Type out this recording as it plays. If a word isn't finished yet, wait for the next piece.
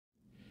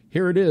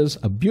Here it is,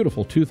 a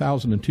beautiful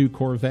 2002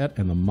 Corvette,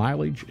 and the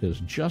mileage is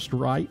just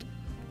right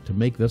to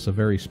make this a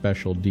very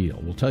special deal.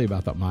 We'll tell you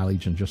about that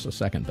mileage in just a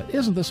second, but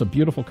isn't this a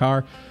beautiful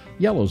car?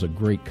 Yellow's a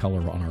great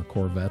color on our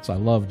Corvettes. I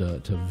love to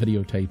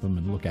videotape them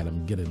and look at them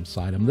and get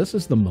inside them. This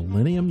is the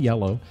Millennium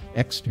Yellow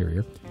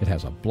exterior. It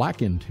has a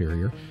black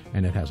interior,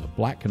 and it has a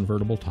black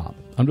convertible top.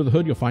 Under the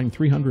hood, you'll find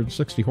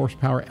 360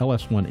 horsepower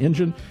LS1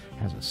 engine,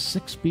 has a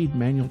 6-speed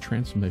manual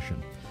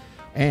transmission.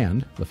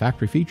 And the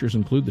factory features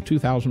include the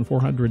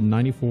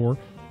 2,494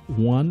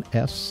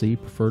 1SC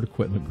Preferred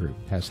Equipment Group.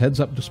 Has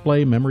heads-up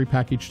display, memory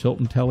package, tilt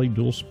and telly,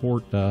 dual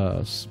sport,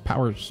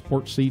 power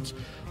sport seats,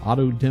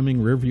 auto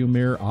dimming rear view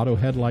mirror, auto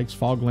headlights,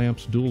 fog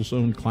lamps, dual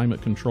zone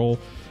climate control,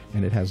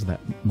 and it has that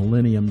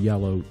Millennium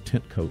Yellow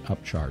tint coat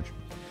upcharge.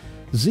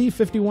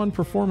 Z51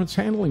 Performance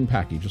Handling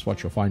Package is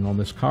what you'll find on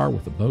this car,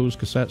 with the Bose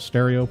cassette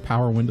stereo,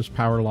 power windows,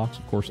 power locks.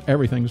 Of course,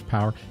 everything's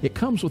power. It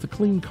comes with a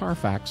clean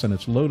Carfax, and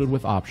it's loaded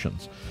with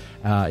options.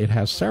 It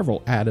has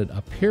several added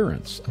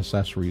appearance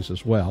accessories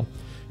as well.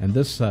 And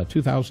this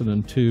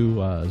 2002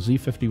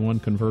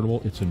 Z51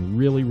 Convertible, it's in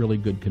really, really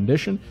good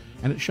condition,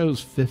 and it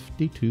shows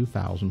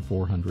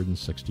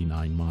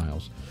 52,469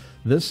 miles.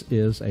 This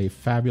is a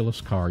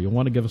fabulous car. You'll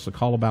want to give us a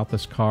call about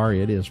this car.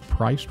 It is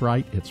priced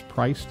right. It's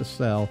priced to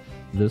sell.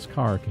 This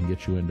car can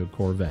get you into a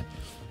Corvette.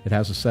 It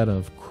has a set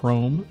of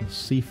chrome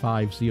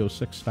C5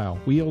 Z06 style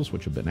wheels,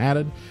 which have been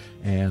added,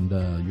 and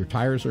your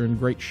tires are in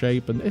great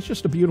shape, and it's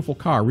just a beautiful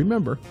car.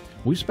 Remember,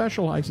 we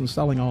specialize in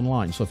selling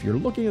online, so if you're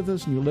looking at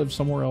this and you live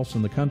somewhere else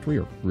in the country,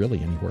 or really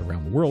anywhere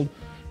around the world,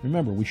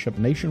 remember, we ship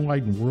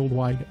nationwide and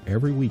worldwide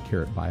every week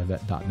here at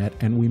buyavette.net,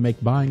 and we make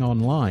buying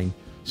online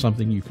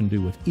something you can do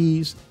with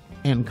ease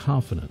and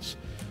confidence.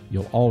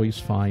 You'll always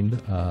find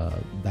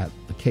that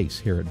the case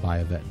here at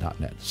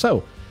buyavette.net.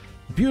 So,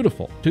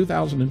 beautiful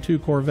 2002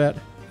 Corvette,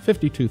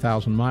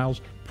 52,000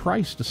 miles,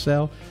 price to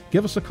sell.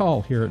 Give us a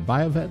call here at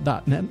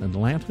buyavette.net in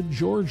Atlanta,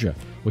 Georgia.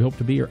 We hope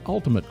to be your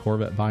ultimate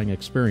Corvette buying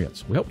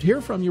experience. We hope to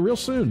hear from you real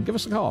soon. Give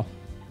us a call.